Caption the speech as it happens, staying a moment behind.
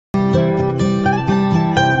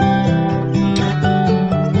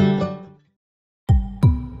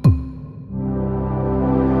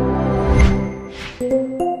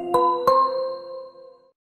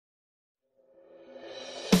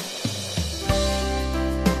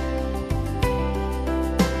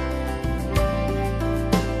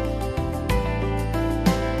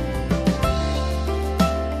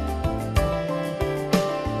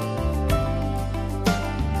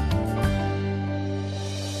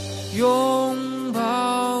拥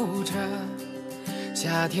抱着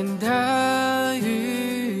夏天的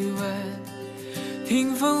余温，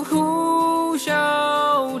听风呼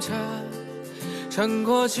啸着穿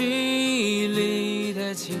过记忆里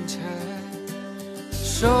的清晨，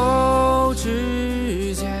手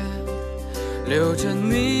指间留着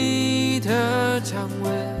你的掌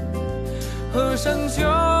纹，合上旧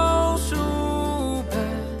书本，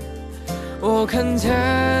我看见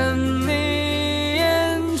你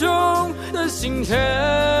眼中的星辰。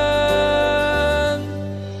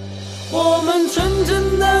我们纯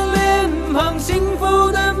真的脸庞，幸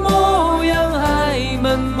福的模样还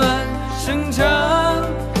慢慢生长，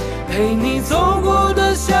陪你走过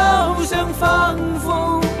的小巷仿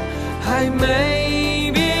佛还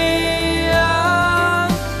没变样，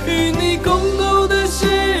与你共度的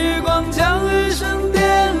时光将日升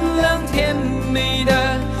点亮，甜蜜的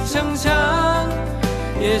想象，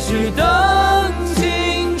也许等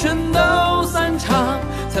青春都散场，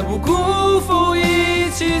才不辜负一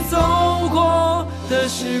起走过的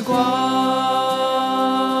时光。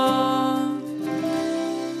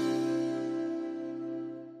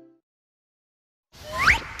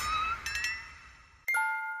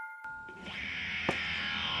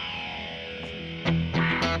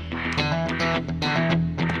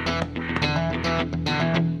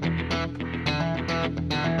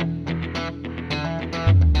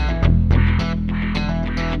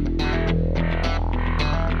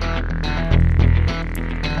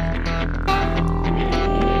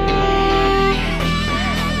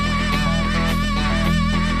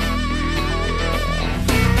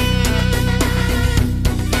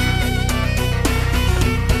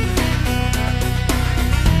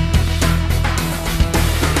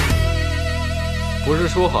不是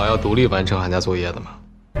说好要独立完成寒假作业的吗？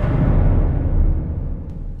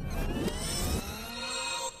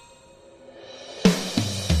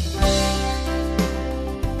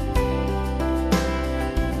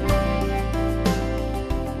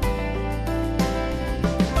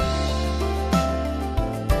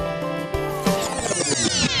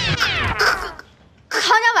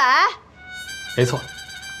康家伟，没错，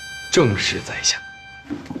正是在下。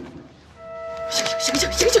行，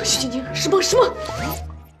什么？行，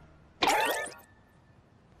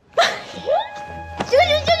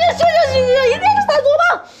一定是三组吧。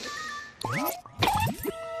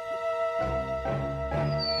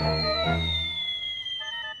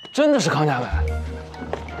真的是康家伟，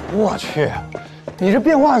我去，你这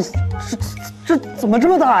变化这怎么这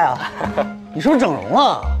么大呀？你是不是整容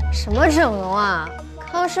了？什么整容啊？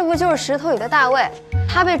康师傅就是石头里的大卫，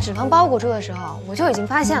他被脂肪包裹住的时候，我就已经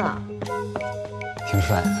发现了。挺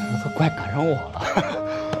帅，都快赶上我了。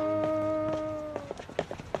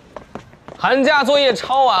寒假作业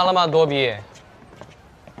抄完了吗，多比？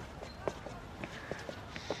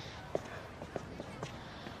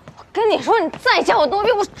我跟你说，你再叫我多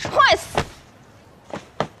比，我踹死！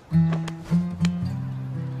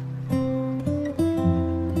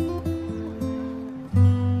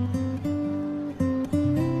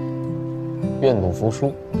愿赌服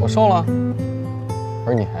输，我瘦了，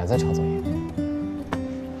而你还在抄作业。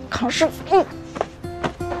康师傅，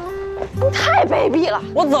你太卑鄙了！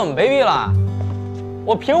我怎么卑鄙了？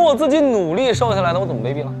我凭我自己努力瘦下来的，我怎么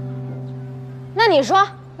卑鄙了？那你说，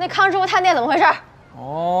那康师傅探店怎么回事？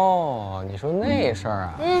哦，你说那事儿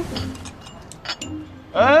啊？嗯。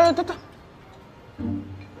哎，等，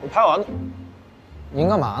我拍完了。您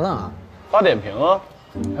干嘛呢？发点评啊。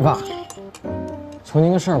哎爸，求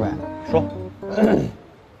您个事儿呗。说。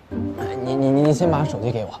你先把手机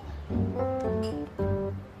给我。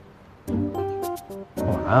干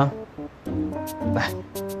嘛呀？来，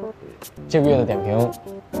这个月的点评，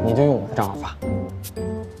你就用我的账号发。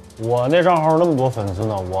我那账号那么多粉丝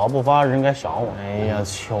呢，我要不发人该想我。哎呀，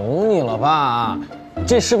求你了，爸，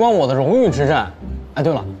这事关我的荣誉之战。哎，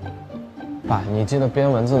对了，爸，你记得编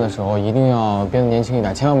文字的时候一定要编得年轻一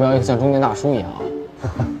点，千万不要像中年大叔一样啊。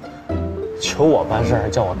求我办事还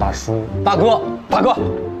叫我大叔？大哥，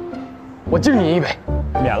我敬你一杯，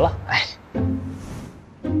免了。哎，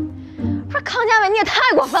不是康家伟，你也太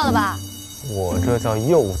过分了吧！我这叫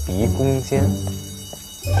诱敌攻坚。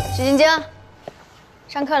许晶晶，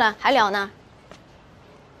上课了还聊呢？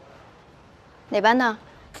哪班的？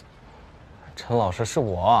陈老师是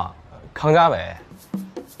我，康家伟。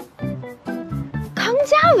康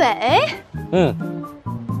家伟？嗯。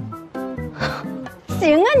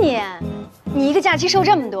行啊你一个假期收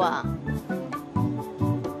这么多，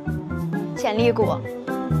潜力股。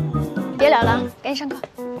别聊了，赶紧上课。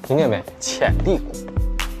听见没？潜力股。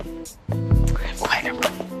快点！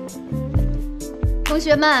同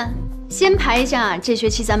学们，先排一下这学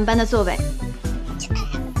期咱们班的座位。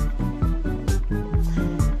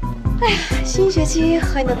呀，新学期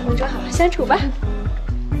和你的同桌好好相处吧。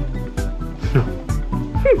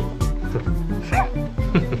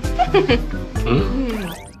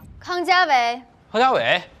康家伟，康家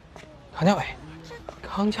伟，康家伟，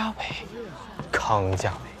康家伟，康家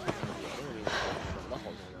伟。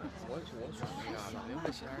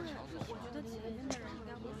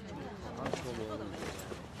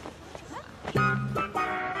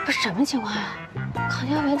不是什么情况呀？康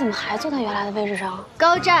家伟怎么还坐在原来的位置上？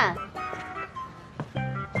高湛。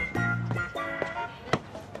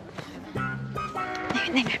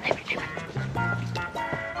那边。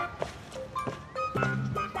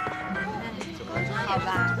好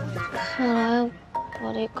吧。看来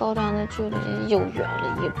我离高湛的距离又远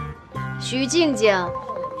了一步。徐静静。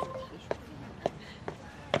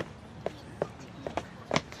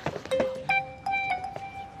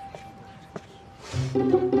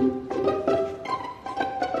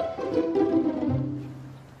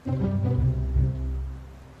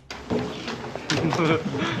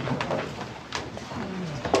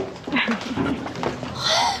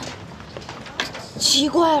奇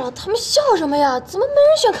怪了，他们笑什么呀？怎么没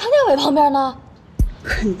人选康家伟旁边呢？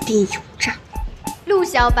肯定有诈。陆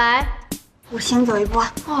小白，我先走一步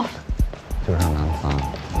啊。哦，就上南方。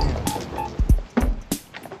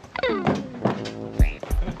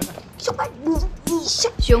小白，你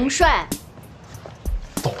先。熊帅，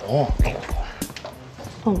懂。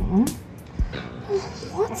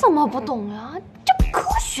我怎么不懂呀？这不科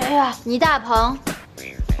学呀！倪大鹏，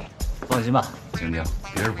放心吧，晶晶，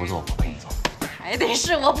别人不做，我陪你做。还得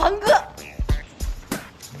是我鹏哥。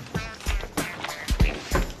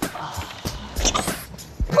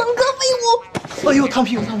鹏哥威武！哎呦，烫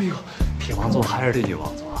屁股！铁王座还是这句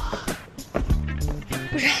王座啊！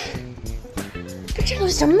不是，这都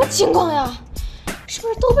什么情况呀？是不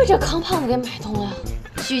是都被这康胖子给买通了呀？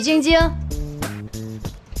许晶晶。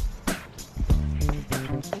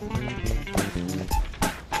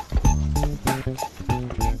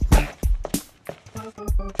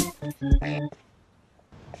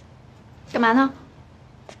干嘛呢？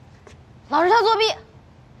老师，他作弊。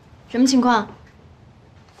什么情况？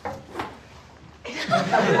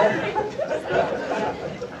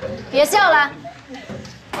别笑了。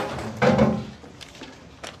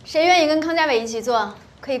谁愿意跟康家伟一起做？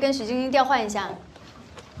可以跟许晶晶调换一下。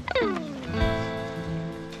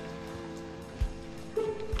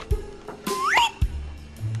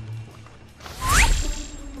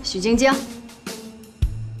许晶晶，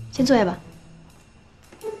先坐下吧。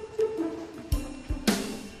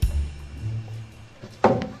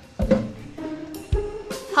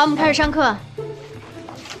好，我们开始上课。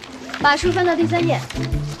把书翻到第3页。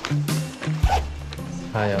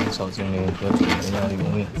太阳小精灵和主人要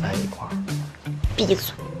永远在一块儿。闭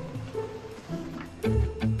嘴！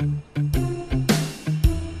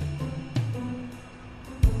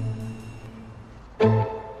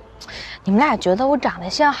你们俩觉得我长得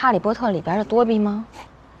像《哈利波特》里边的多比吗？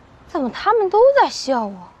怎么他们都在笑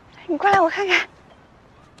我？你过来，我看看，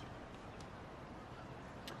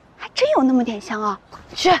还真有那么点像啊！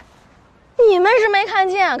去，你们是没看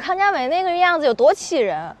见康家伟那个样子有多气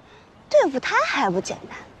人。对付他还不简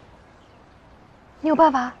单？你有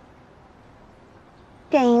办法？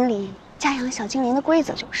电影里家养小精灵的规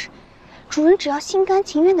则就是，主人只要心甘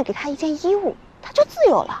情愿地给他一件衣物，他就自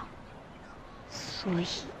由了。所以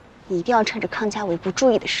你一定要趁着康家伟不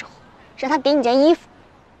注意的时候，让他给你件衣服。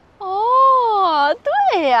哦，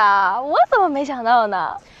对呀，我怎么没想到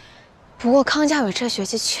呢？不过康家伟这学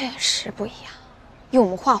期确实不一样，用我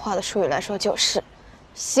们画画的术语来说就是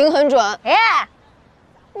心很准。哎，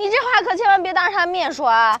你这话可千万别当着他面说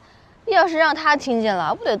啊！要是让他听见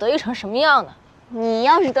了，不得得意成什么样呢？你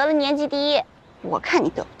要是得了年级第一，我看你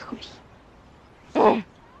得不特别。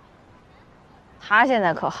他现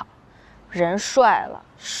在可好，人帅了，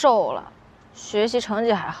瘦了，学习成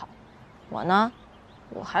绩还好。我呢，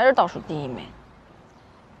我还是倒数第1名。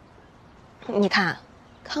你看，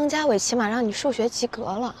康家伟起码让你数学及格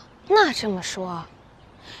了。那这么说，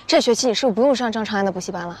这学期你是不是不用上正常人的补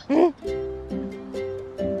习班了？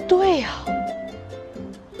对呀。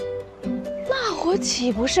那我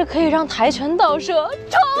岂不是可以让跆拳道社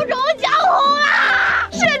重出江湖啦？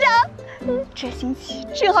社长，这星期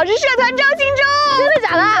正好是社团招新中，真的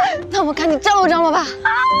假的？那我们赶紧张罗张罗吧。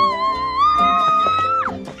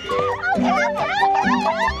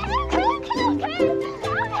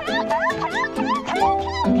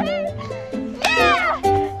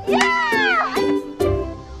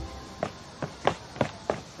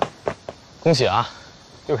恭喜啊，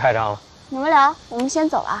又开张了。你们聊，我们先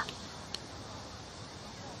走了。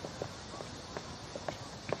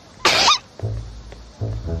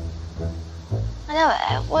大家家伟，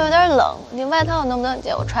我有点冷，你外套能不能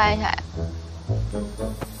借我穿一下呀？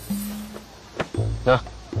那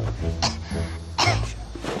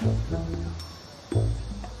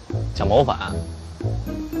想谋反，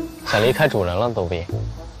想离开主人了都比。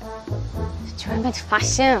居然被你发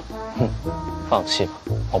现了！哼，放弃吧，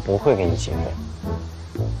我不会给你机会。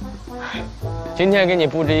今天给你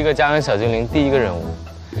布置一个家养小精灵第一个任务，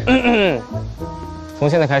从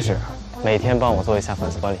现在开始，每天帮我做一下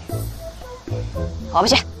粉丝管理。我不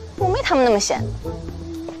去，我没他们那么闲。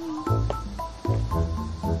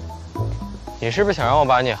你是不是想让我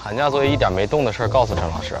把你寒假作业一点没动的事告诉郑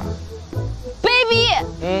老师？卑鄙，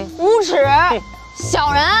无耻，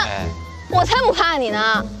小人！哎，我才不怕你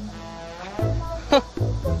呢！哼，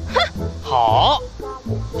好，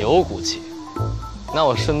有骨气。那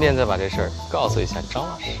我顺便再把这事儿告诉一下张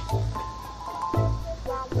老师。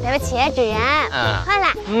对不起，主人，快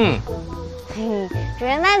来。主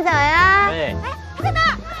人慢走呀。对。哎，他在那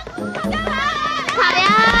儿，靠家来！好呀。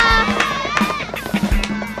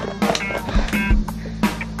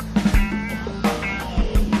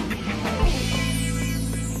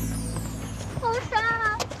好帅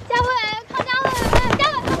啊！嘉伟，靠嘉伟，嘉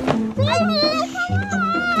伟，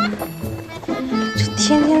这天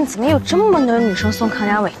天怎么有这么多女生送康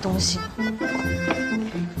佳伟东西？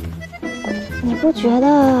你不觉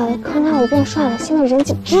得康佳伟变帅了，现在人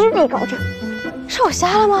气直逼高涨？是我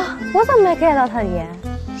瞎了吗？我怎么没 get 到他的点？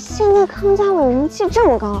现在康佳伟人气这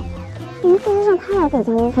么高，你们不如让他来给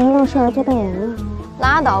咱们让帅儿做代言了。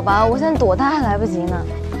拉倒吧，我现在躲他还来不及呢。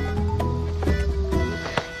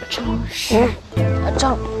张老师，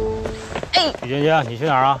张，哎，许晶晶，你去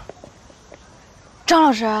哪儿啊？张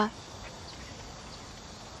老师，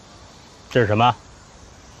这是什么？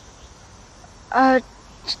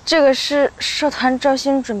这个是社团招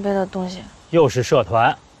新准备的东西。又是社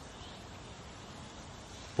团。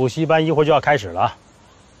补习班一会儿就要开始了，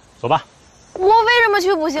走吧。我为什么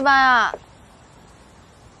去补习班啊？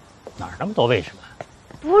哪儿那么多为什么？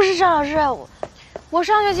不是张老师，我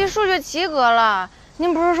上学期数学及格了，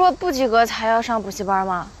您不是说不及格才要上补习班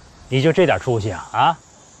吗？你就这点出息啊？啊？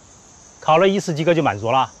考了1次及格就满足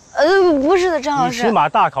了？不是的，张老师。你起码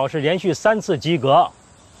大考试连续3次及格，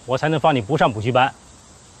我才能放你不上补习班。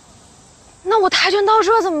那我跆拳道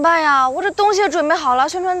社怎么办呀？我这东西也准备好了，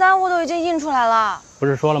宣传单我都已经印出来了。不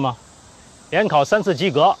是说了吗？连考3次及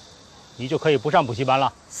格，你就可以不上补习班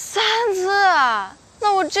了。3次？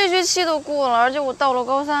那我这学期都过了，而且我到了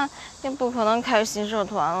高3也不可能开新社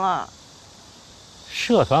团了。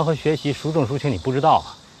社团和学习孰重孰轻你不知道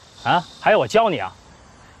啊？啊？还要我教你啊？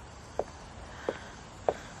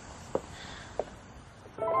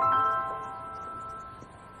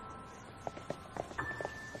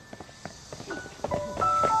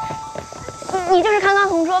你就是康康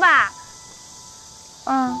同桌吧？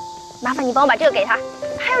麻烦你帮我把这个给他，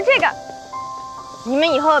还有这个，你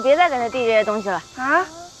们以后别再给他递这些东西了啊！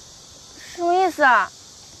什么意思啊？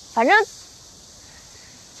反正，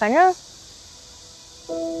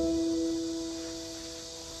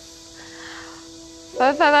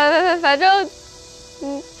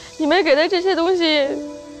你们给他这些东西，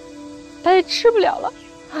他也吃不了了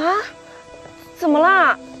啊？怎么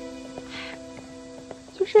啦？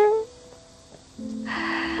就是。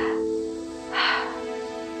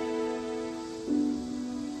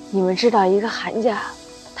你们知道一个寒假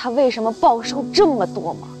他为什么暴瘦这么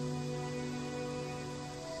多吗？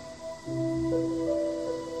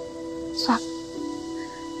算了，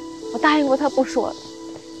我答应过他不说了。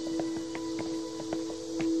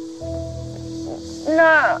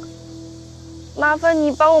那麻烦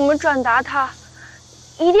你帮我们转达他，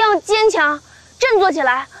一定要坚强，振作起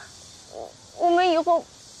来。我们以后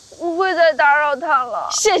不会再打扰他了。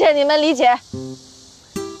谢谢你们理解。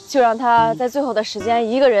就让他在最后的时间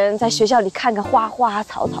一个人在学校里看看花花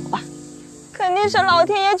草草吧。肯定是老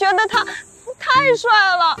天爷觉得他太帅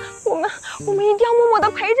了，我们一定要默默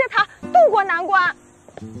地陪着他度过难关。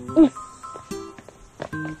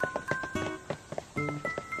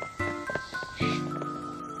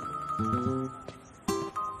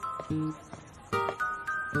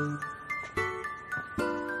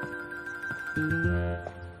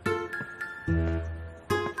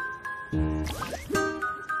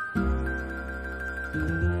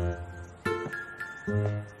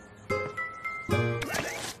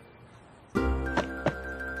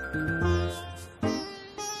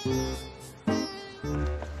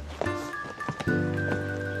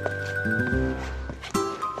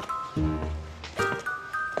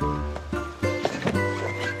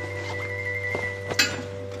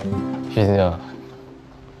徐晶晶，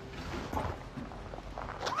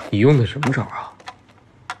你用的什么招啊？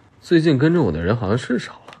最近跟着我的人好像是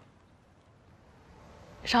少了。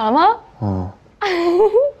少了吗？嗯，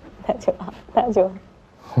那就好，那就好。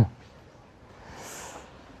哼，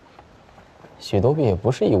许多币也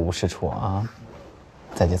不是一无是处啊，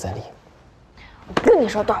再接再厉。我跟你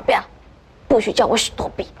说多少遍了，不许叫我许多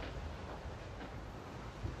币。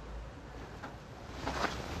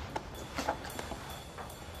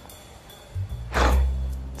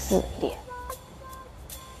自恋。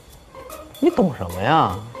你懂什么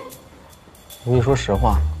呀？我跟你说实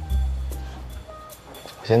话，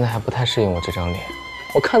我现在还不太适应我这张脸，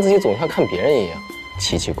我看自己总像看别人一样，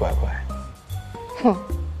奇奇怪怪。哼，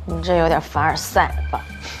你这有点凡尔赛了吧？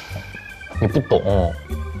你不懂，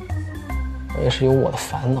我也是有我的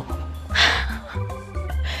烦恼的。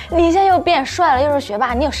你现在又变帅了，又是学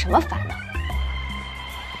霸，你有什么烦恼？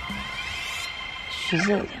徐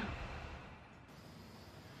静静。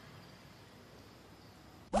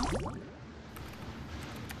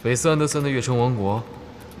韦斯安德森的《月城王国》，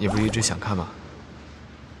你不是一直想看吗？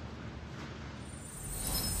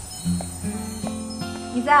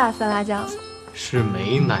你在啊，酸辣酱？是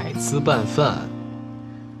美乃滋拌饭。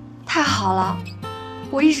太好了，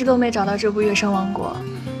我一直都没找到这部《月升王国》。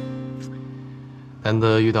难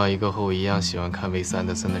得遇到一个和我一样喜欢看韦斯安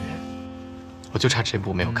德森的人，我就差这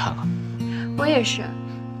部没有看了。我也是。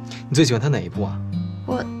你最喜欢他哪一部啊？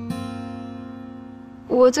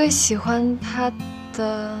我最喜欢他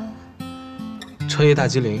的《穿越大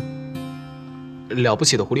吉林》、了不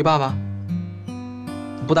起的狐狸爸爸、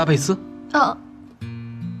布达佩斯。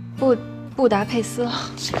布达佩斯。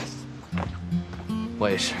我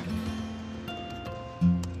也是。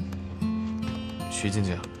徐静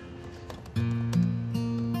静，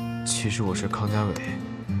其实我是康家伟，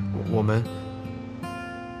我们。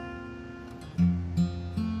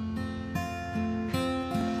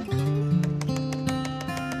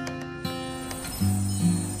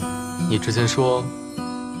你之前说，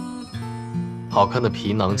好看的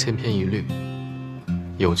皮囊千篇一律，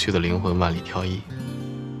有趣的灵魂万里挑一。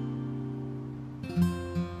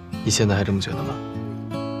你现在还这么觉得吗？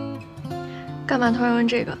干嘛突然问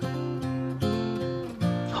这个？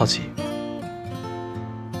好奇。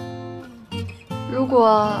如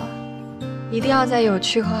果一定要在有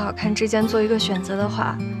趣和好看之间做一个选择的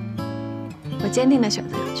话，我坚定的选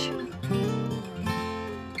择有趣。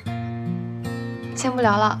先不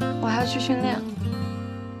聊了，我还要去训练。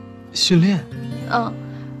训练？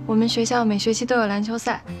我们学校每学期都有篮球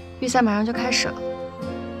赛，预赛马上就开始了。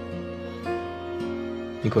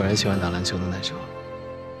你果然喜欢打篮球的男生。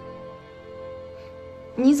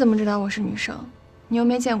你怎么知道我是女生？你又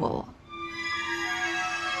没见过我。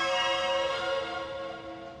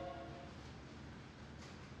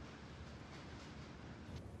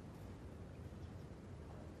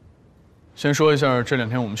先说一下这2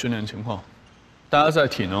天我们训练情况，大家在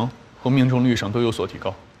体能和命中率上都有所提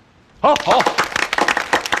高。好。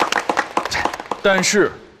但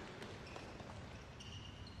是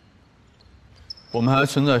我们还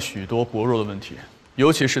存在许多薄弱的问题，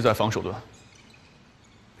尤其是在防守端，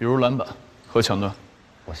比如篮板和抢断。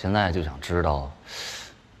我现在就想知道，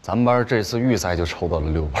咱们班这次预赛就抽到了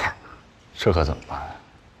6班，这可怎么办啊？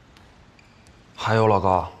还有老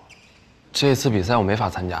高，这次比赛我没法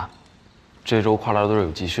参加，这周跨栏队有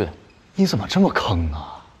集训。你怎么这么坑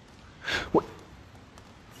啊？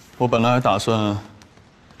我本来打算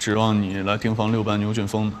指望你来盯防6班牛俊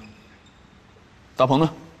峰的。大鹏呢？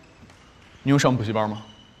你有上补习班吗？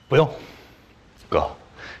不用，哥，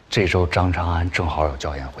这周张长安正好有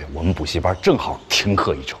教研会，我们补习班正好停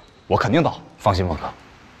课1周，我肯定到，放心吧，哥。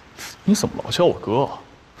你怎么老叫我哥？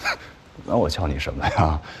那我叫你什么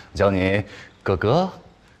呀？我叫你哥哥，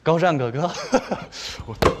高湛哥哥。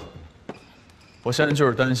我现在就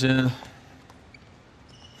是担心，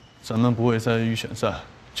咱们不会在预选赛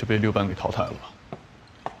就被6班给淘汰了吧？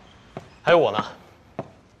还有我呢。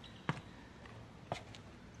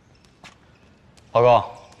老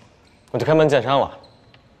高，我就开门见山了，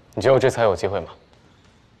你觉得我这次还有机会吗？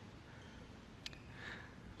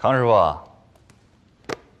康师傅，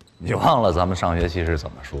你忘了咱们上学期是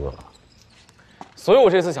怎么输的了？所以我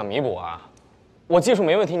这次想弥补啊。我技术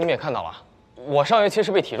没问题，你们也看到了，我上学期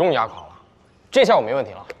是被体重压垮了，这下我没问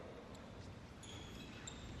题了。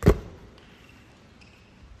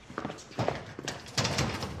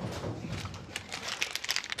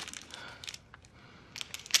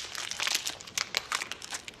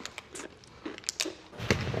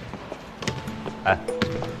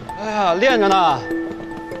哎呀，练着呢。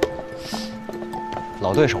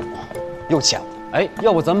老对手又欠了。哎，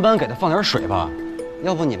要不咱们班给他放点水吧？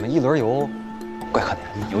要不你们1轮游，怪可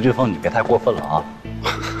怜的。牛俊峰，你别太过分了啊！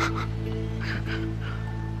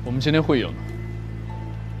我们今天会赢的。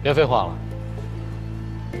别废话了，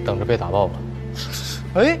等着被打爆吧。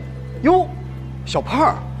哎，哟，小胖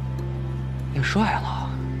儿，变帅了，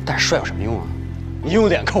但是帅有什么用啊？你用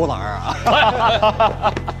脸抠狼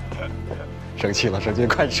啊！生气了，生气了，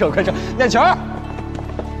快撤，快撤！练球。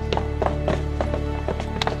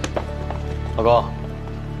老公，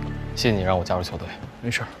谢谢你让我加入球队。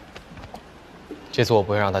没事，这次我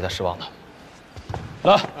不会让大家失望的。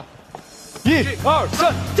来，1、2、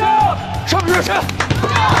3，加油！上热身。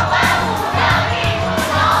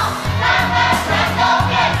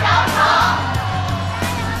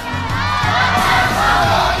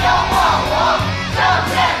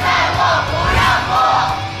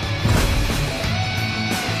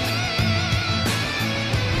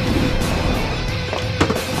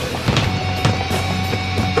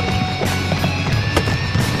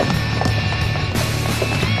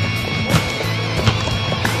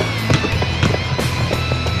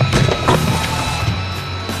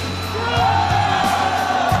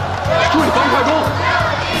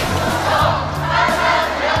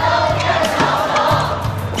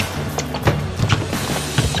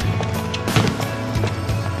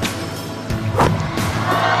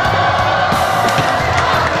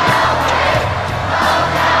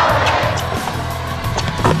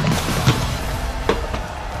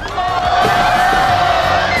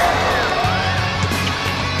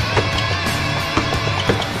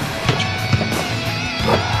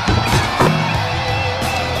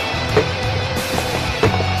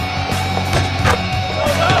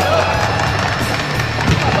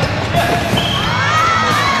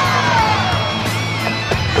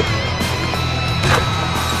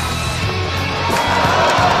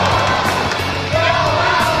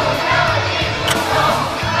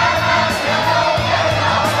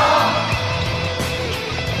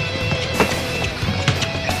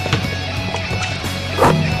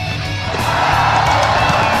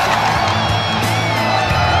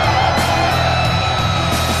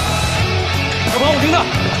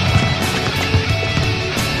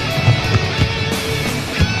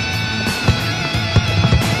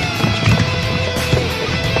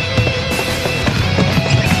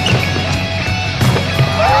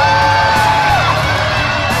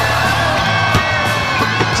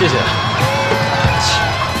谢谢。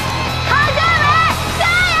郝建伟，加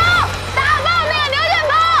油！打爆那个牛卷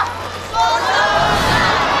风！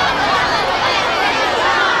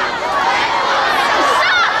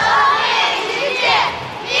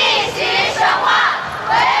逆袭神话，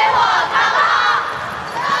唯我看好。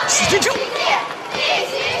许金城，逆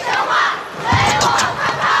袭神话，唯我看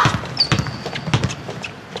好。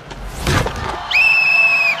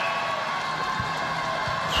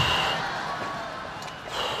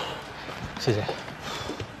谢谢。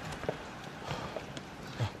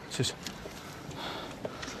谢谢。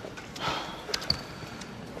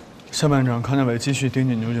下半场，康建伟继续盯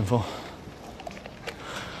紧牛卷风，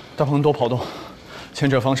大鹏多跑动，牵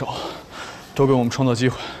制防守，多给我们创造机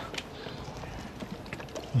会。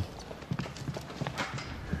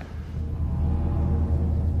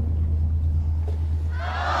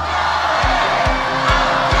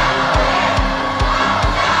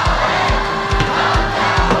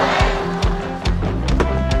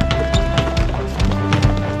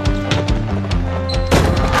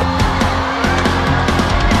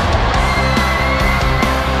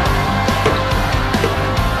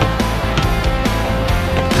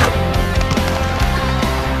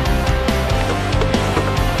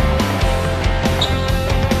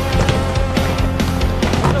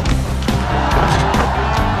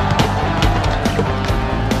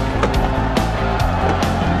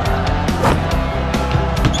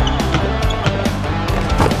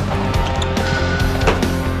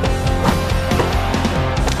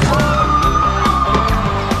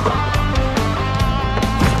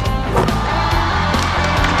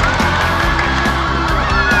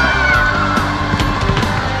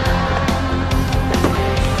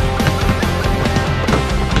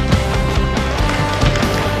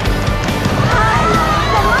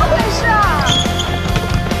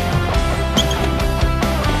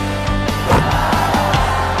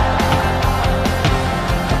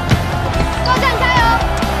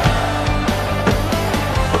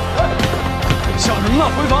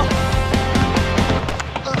回防！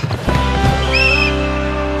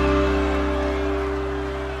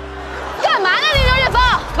干嘛呢？你牛卷风，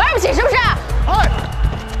玩不起是不是？哎，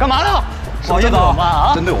干嘛呢？不好意思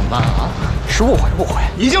啊，针对我们班啊，是误会，误会，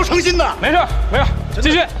你就是诚心的。没事，没事，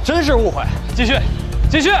继续，真是误会，继续，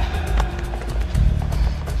继续。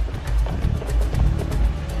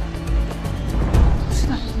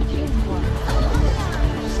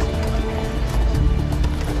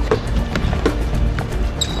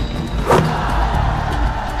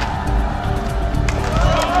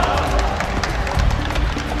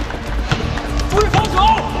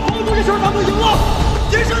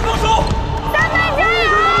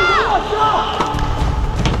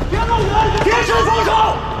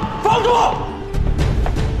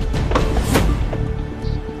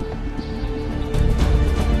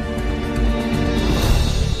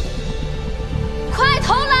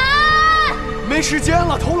时间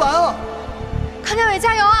了，投篮啊！康佳伟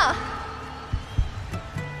加油啊！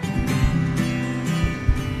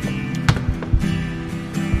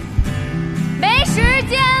没时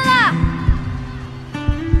间了，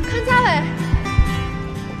康佳伟，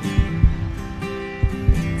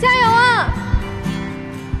加油啊！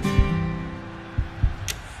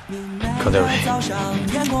康佳伟，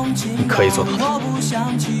你可以做到的。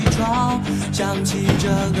想起这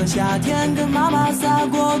个夏天跟妈妈撒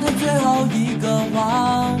过的最后一个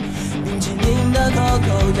谎，冰淇淋的可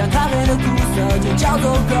口加咖啡的苦涩就叫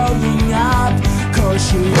做 growing up。可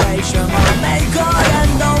是为什么每个人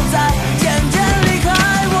都在渐渐离开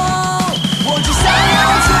我？我只想要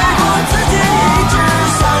追过自己，只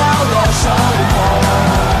想要的生活，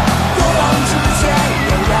过往之前仍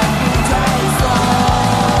然不退缩。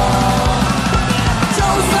就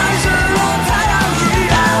算是落太阳，依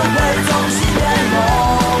然会总是变红。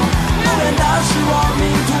不变的是我迷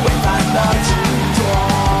途违反的执着，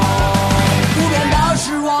不变的是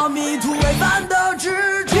我迷途违反的执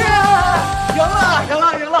着。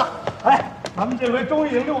赢了！哎，咱们这回终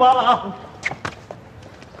于赢6班了啊！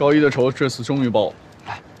高一的仇这次终于报了。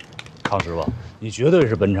哎，康师傅，你绝对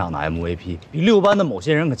是本场的 MVP， 比6班的某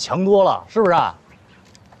些人可强多了，是不是？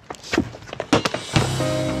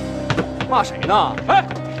骂谁呢？哎，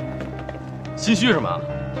心虚什么？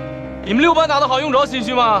你们6班打得好，用着心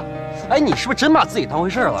虚吗？哎，你是不是真把自己当回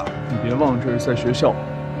事了？你别忘了这是在学校。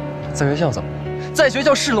在学校怎么了？在学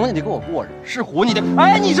校是龙你得跟我过日，是虎你得……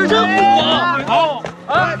哎，你是真虎啊！好，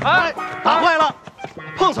哎，打坏了，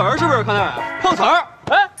碰瓷儿是不是？康大伟，碰瓷儿！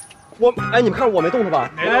哎，你们看我没动他吧？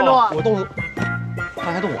没动啊，我动他，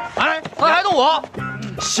他还动我，哎，他还动我。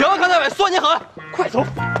行，康大伟，算你狠，快走，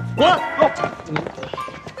滚！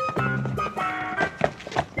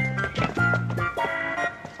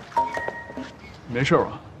没事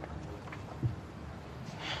吧？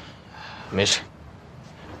没事。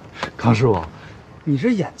康师傅，你这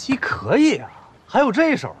演技可以啊，还有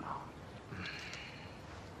这手呢。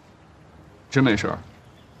真没事，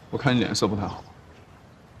我看你脸色不太好。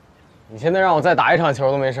你现在让我再打一场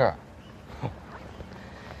球都没事。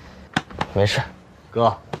没事，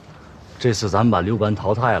哥，这次咱们把6班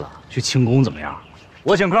淘汰了，去庆功怎么样？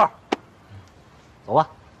我请客。走吧。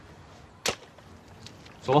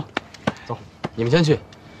走吧。走，你们先去，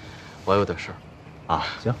我有点事儿。啊，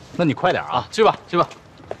行，那你快点啊，去吧，去吧。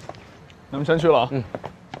咱们先去了啊。嗯。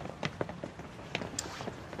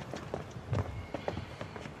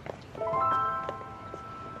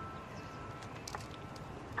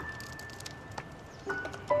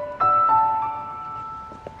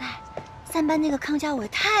3班那个康佳伟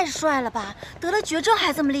太帅了吧，得了绝症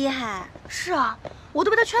还这么厉害。是啊，我都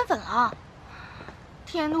被他圈粉了。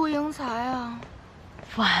天妒英才啊！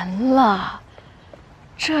完了，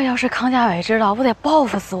这要是康佳伟知道，不得报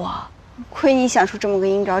复死我！亏你想出这么个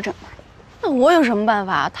阴招整来。那我有什么办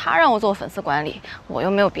法？他让我做粉丝管理，我又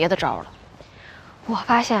没有别的招了。我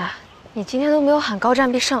发现你今天都没有喊高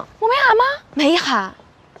战必胜，我没喊吗？没喊。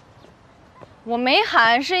我没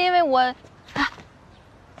喊是因为我，啊，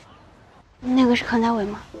那个是康佳伟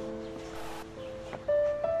吗？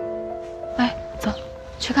哎，走，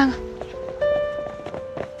去看看。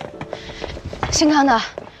姓康的，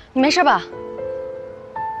你没事吧？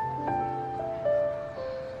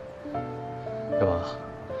干嘛？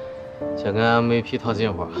想跟 MVP 套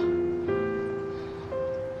近乎啊？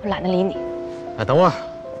我懒得理你。哎，等会儿。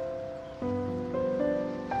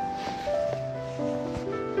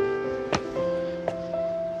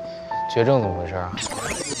绝症怎么回事啊？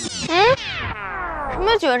什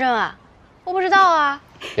么绝症啊？我不知道啊。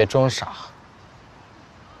别装傻。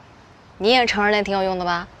你也承认那挺有用的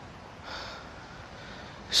吧？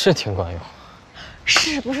是挺管用。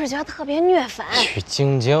是不是觉得特别虐粉？去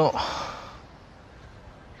晶晶。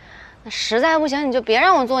那实在不行，你就别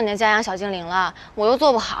让我做你的家养小精灵了，我又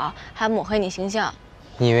做不好，还抹黑你形象。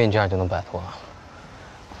你以为你这样就能摆脱？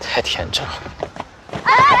太天真了。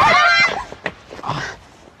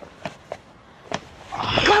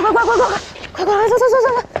快，走！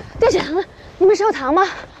爹姐，你们是有糖吗？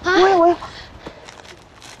啊，我有。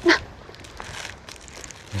那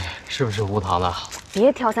是不是无糖的？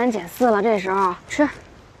别挑3拣4了，这时候吃。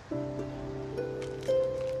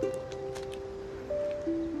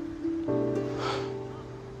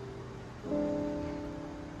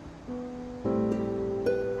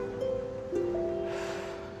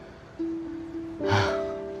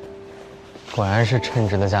果然是称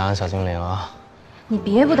职的家养小精灵啊！你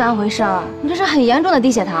别不当回事儿，你这是很严重的低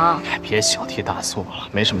血糖。哎，别小题大做了，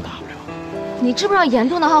没什么大不了。你知不知道严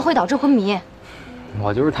重的话会导致昏迷？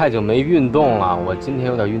我就是太久没运动了，我今天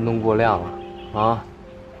有点运动过量了，啊。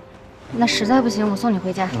那实在不行，我送你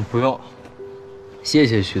回家。不用，谢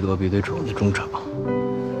谢许多比对主的忠诚，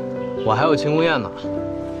我还有庆功宴呢，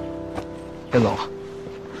先走了。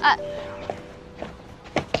哎，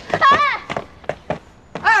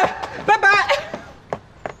拜拜。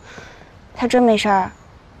他真没事儿，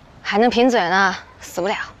还能贫嘴呢，死不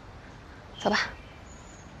了。走吧。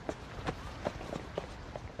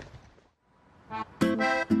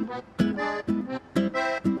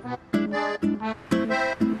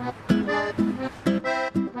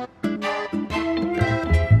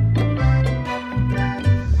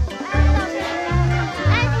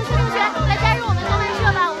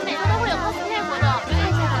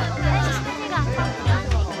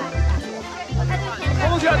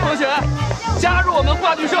同学，加入我们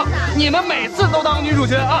话剧社，你们每次都当女主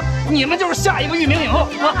角啊！你们就是下一个玉名影后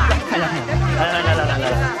啊！看一下，来，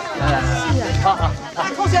好，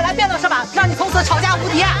同学来辩论社吧，让你从此吵架无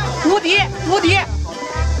敌！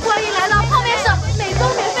欢迎来到泡面社，每周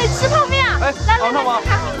免费吃泡面啊！哎，尝尝吧。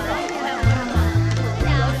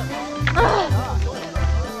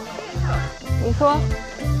你说，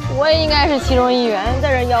我也应该是其中一员，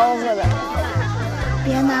在这吆喝的。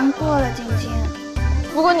别难过了，晶晶。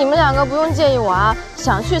不过你们两个不用介意我啊，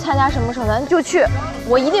想去参加什么社团就去，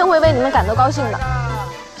我一定会为你们感到高兴的。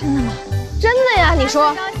真的吗？真的呀！你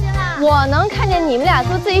说，我能看见你们俩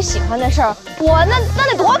做自己喜欢的事儿，我那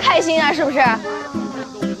得多开心啊，是不是？哎，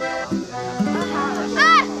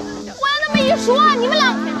我要那么一说，你们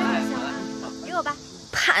俩给我吧。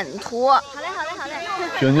叛徒！好嘞。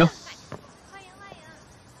晶晶，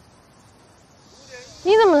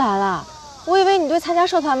你怎么来了？我以为你对参加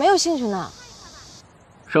社团没有兴趣呢。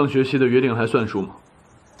上学期的约定还算数吗？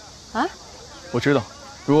啊？我知道，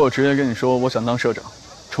如果我直接跟你说我想当社长，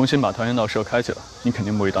重新把跆拳道社开起来，你肯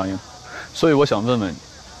定不会答应。所以我想问问你，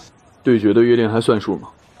对决的约定还算数吗？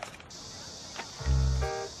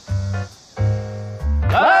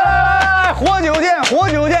来，活久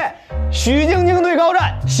见！许晶晶对高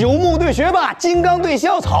湛，朽木对学霸，金刚对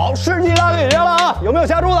小草，世纪大对决了啊！有没有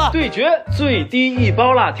下注的？对决最低一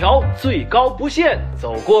包辣条，最高不限，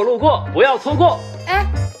走过路过不要错过。哎，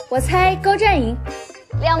我猜高湛赢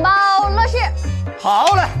，2包乐事。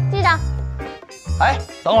好嘞，记长。哎，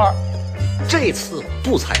等会儿，这次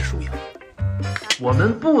不猜输赢。我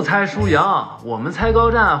们不猜输赢，我们猜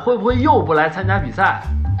高湛会不会又不来参加比赛？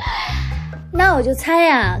那我就猜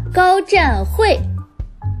啊，高湛会。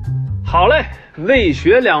好嘞，为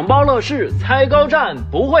学2包乐事，猜高湛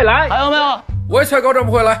不会来。还有没有？我也猜高湛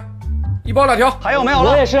不会来，1包辣条。还有没有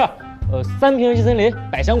了？我也是。3瓶元气森林，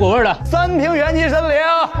百香果味的。3瓶元气森林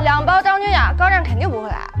，2包张君雅，高湛肯定不会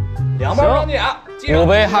来。2包张君雅，5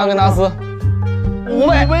杯哈根达斯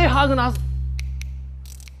，5杯哈根达斯。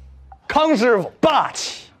康师傅霸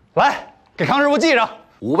气，来给康师傅记上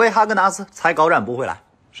5杯哈根达斯，猜高湛不会来。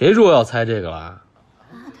谁说要猜这个了？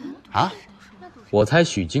啊？我猜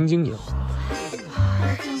许晶晶赢。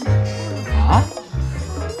啊？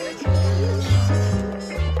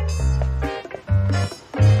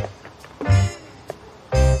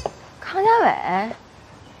康家伟，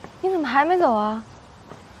你怎么还没走啊？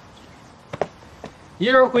一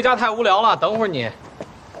人回家太无聊了，等会儿你。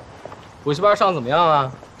补习班上怎么样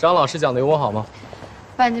啊？张老师讲的有我好吗？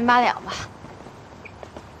半斤8两吧。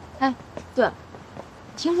哎，对了，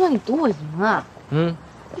听说你赌我赢啊？嗯。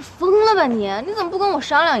你疯了吧你？你怎么不跟我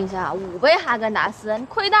商量一下？5杯哈根达斯，你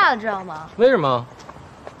亏大了知道吗？为什么？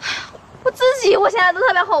我现在都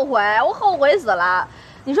特别后悔，我后悔死了。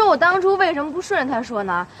你说我当初为什么不顺着他说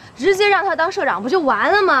呢？直接让他当社长不就完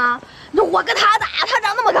了吗？你说我跟他打，他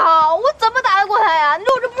长那么高，我怎么打得过他呀？你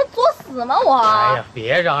说我这不是作死吗？我。哎呀，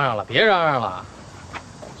别嚷嚷了，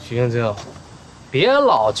徐晶晶，别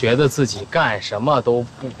老觉得自己干什么都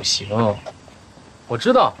不行。我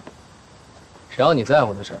知道，只要你在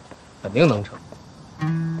乎的事儿，肯定能成。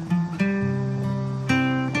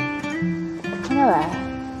康家伟，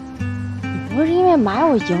你不是因为买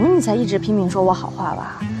我赢你才一直拼命说我好话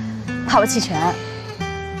吧？怕我弃权？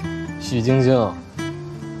许晶晶，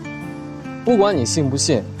不管你信不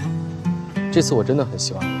信，这次我真的很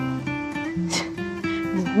喜欢你。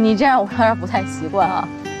你这样我有点不太习惯啊。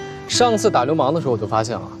上次打流氓的时候我就发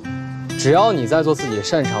现了，只要你在做自己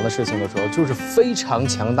擅长的事情的时候，就是非常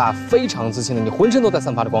强大、非常自信的，你浑身都在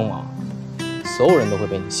散发着光芒，所有人都会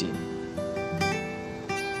被你吸引。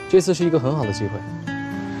这次是一个很好的机会，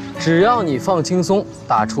只要你放轻松，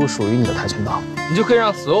打出属于你的跆拳道，你就可以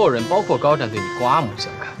让所有人，包括高湛，对你刮目相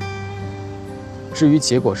看。至于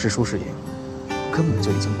结果是输是赢，根本就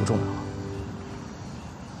已经不重要了。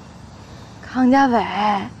康家伟，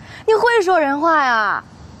你会说人话呀？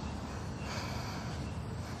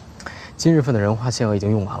今日份的人话限额已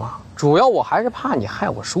经用完了，主要我还是怕你害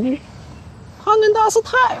我输。哈根达斯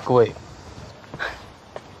太贵。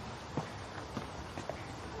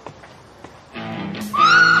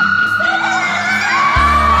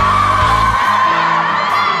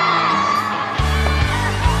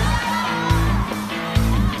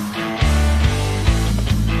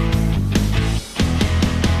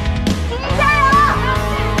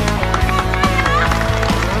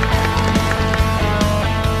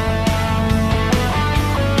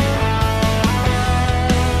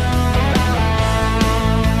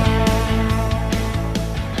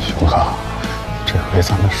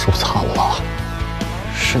输惨了，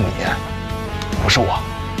是你，不是我。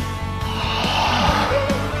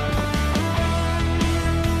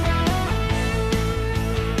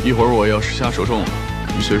一会儿我要是下手重了，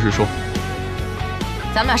你随时说。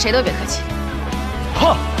咱们俩谁都别客气。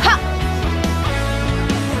哈！哈！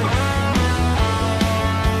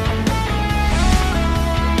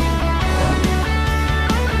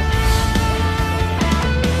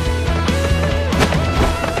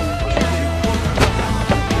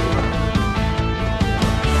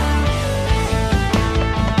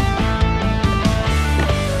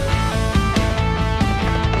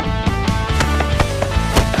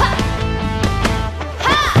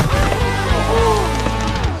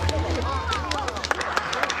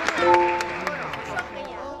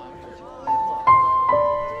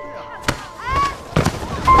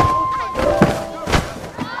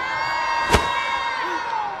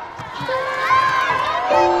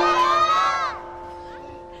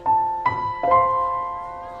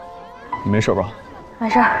你没事吧？没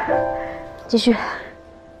事，继续。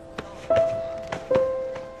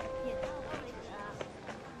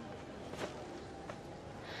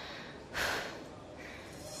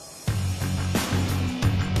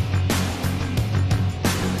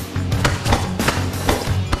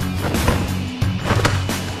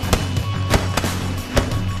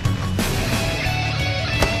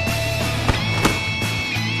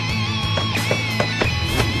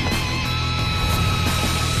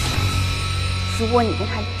如果你跟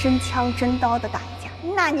他真枪真刀的打一架，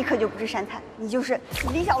那你可就不是杉菜，你就是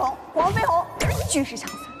李小龙、黄飞鸿，均是强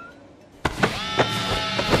森。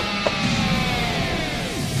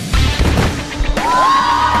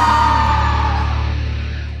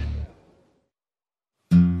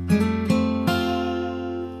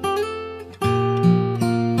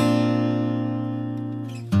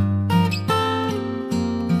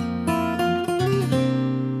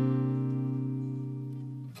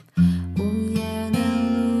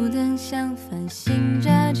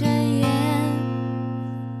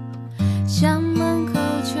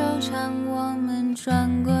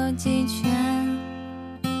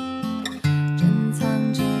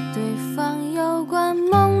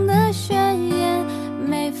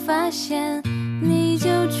你就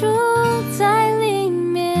住在里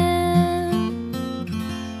面。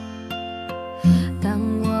当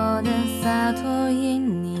我的洒脱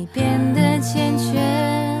因你变得欠缺，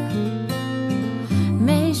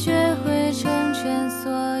没学会成全，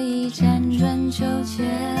所以辗转纠结。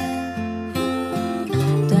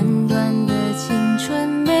短短的青春，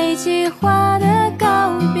没计划的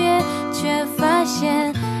告别，却发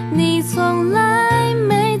现你从来